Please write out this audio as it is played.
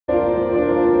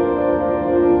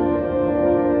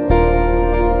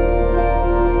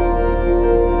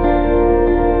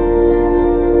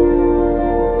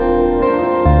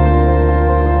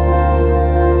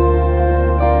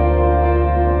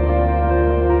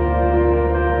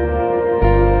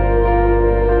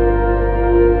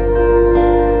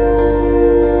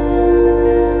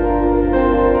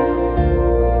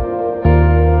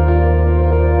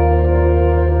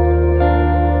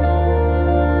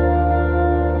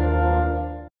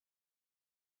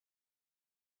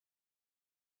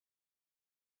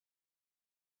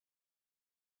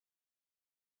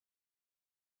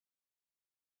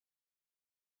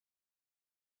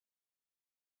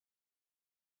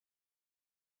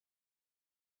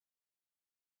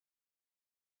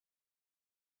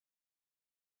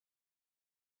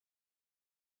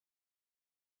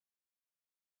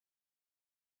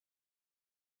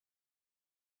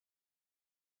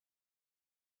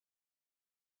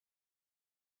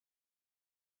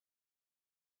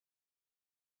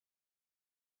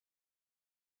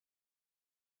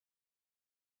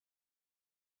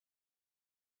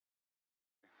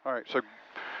All right, so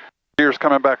gears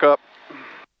coming back up.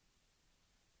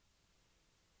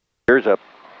 Gears up.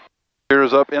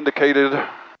 Gears up indicated.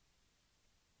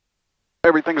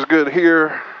 Everything's good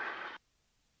here.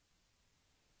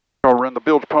 I'll run the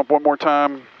bilge pump one more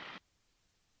time.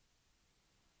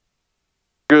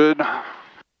 Good.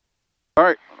 All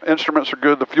right, instruments are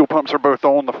good. The fuel pumps are both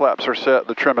on. The flaps are set.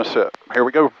 The trim is set. Here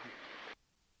we go.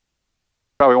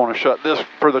 Probably want to shut this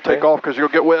for the takeoff because you'll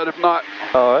get wet if not.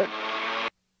 All right.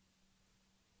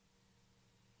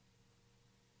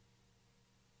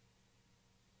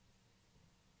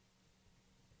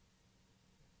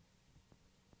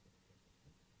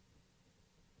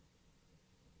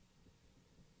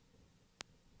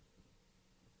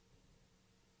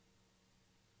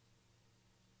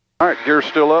 All right, gear's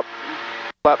still up.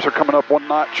 Flaps are coming up one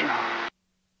notch.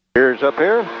 Gears up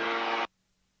here.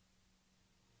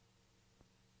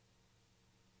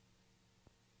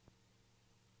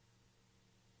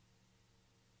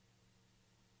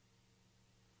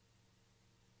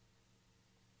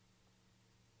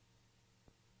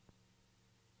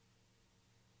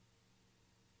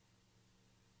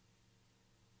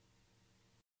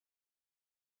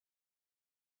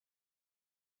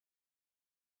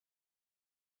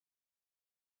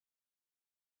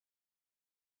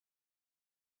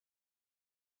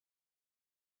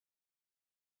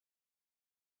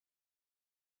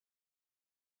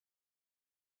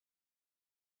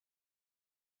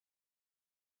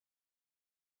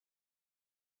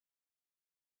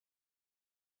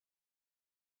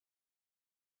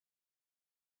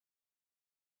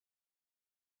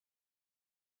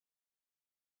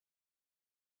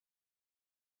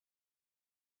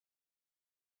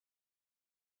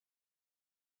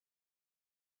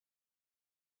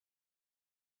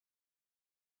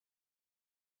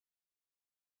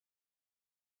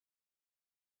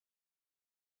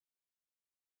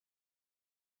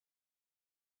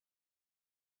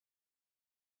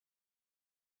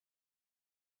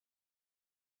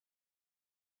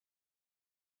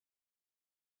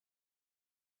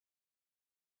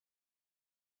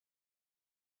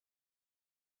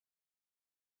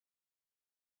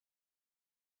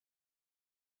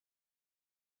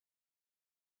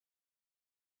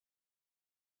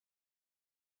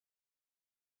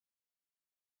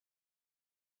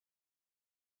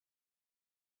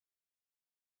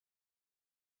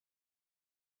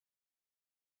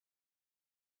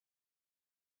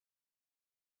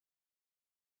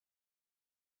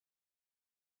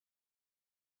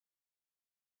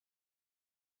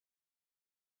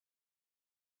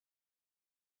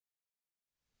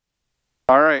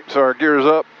 All right, so our gear's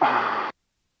up.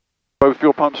 Both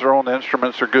fuel pumps are on. The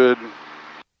instruments are good.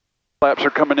 Flaps are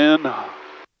coming in. Right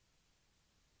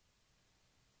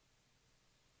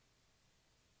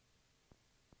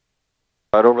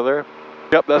over there?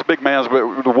 Yep, that's Big Man's,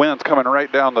 but the wind's coming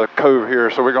right down the cove here,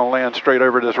 so we're going to land straight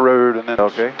over this road and then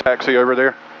taxi over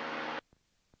there.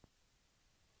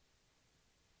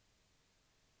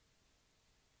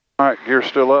 All right, gear's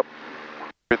still up.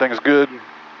 Everything's good.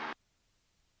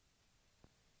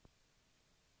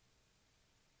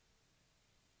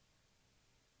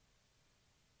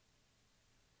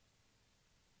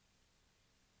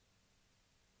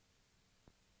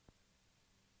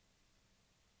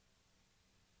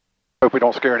 Hope we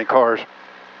don't scare any cars.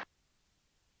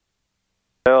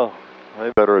 Well,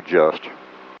 they better adjust.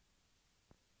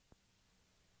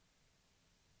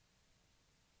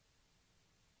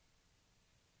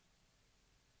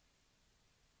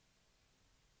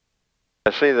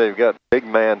 I see they've got Big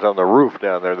Mans on the roof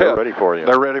down there. They're ready for you.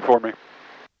 They're ready for me.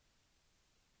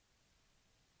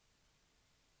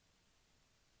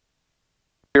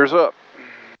 Gears up.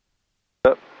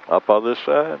 Up on this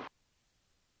side.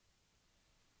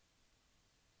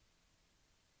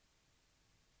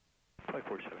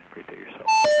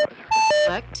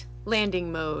 Select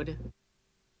landing mode.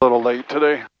 A little late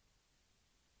today.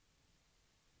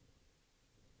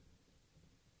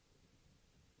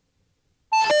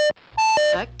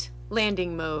 Select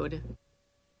landing mode.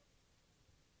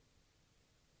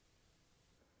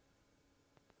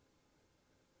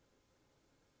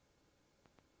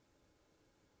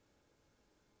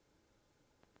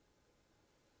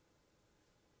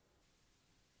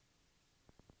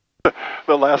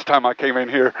 The last time I came in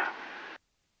here,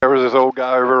 there was this old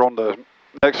guy over on the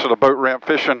next to the boat ramp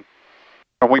fishing,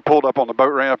 and we pulled up on the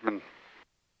boat ramp and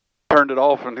turned it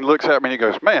off, and he looks at me and he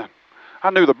goes, "Man,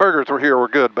 I knew the burgers were here were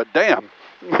good, but damn."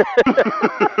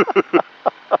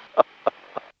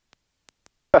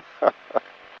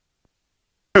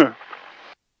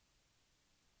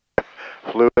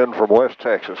 Flew in from West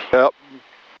Texas. Yep.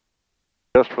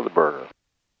 Just for the burger.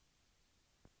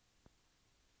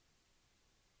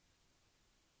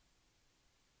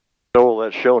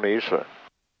 that's Shoney's.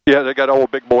 Yeah, they got an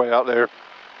old big boy out there.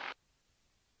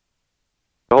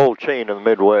 The whole chain in the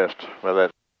Midwest with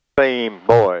that same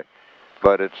boy,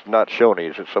 but it's not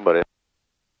Shoney's, it's somebody else.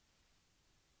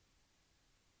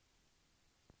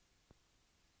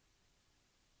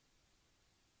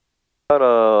 Got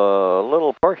a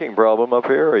little parking problem up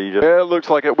here, or you just... Yeah, it looks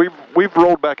like it. We've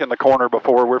rolled back in the corner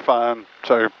before. We're fine.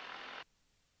 So.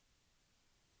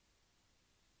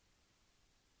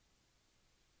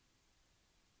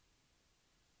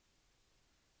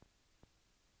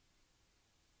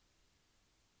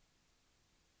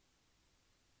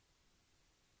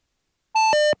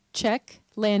 Check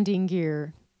landing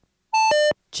gear.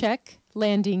 Check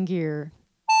landing gear.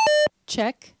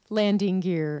 Check landing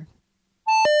gear.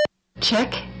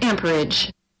 Check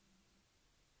amperage.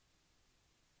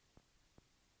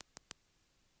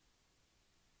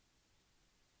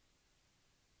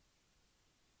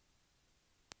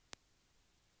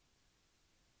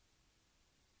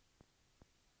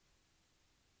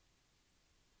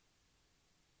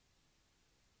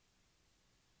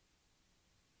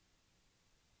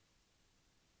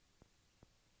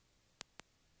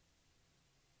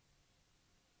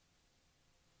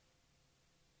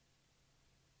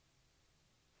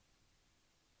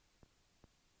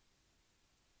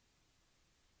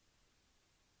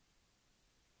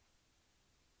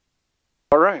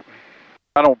 All right.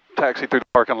 I don't taxi through the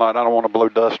parking lot. I don't want to blow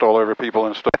dust all over people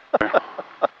and stuff.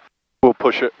 We'll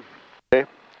push it. Okay.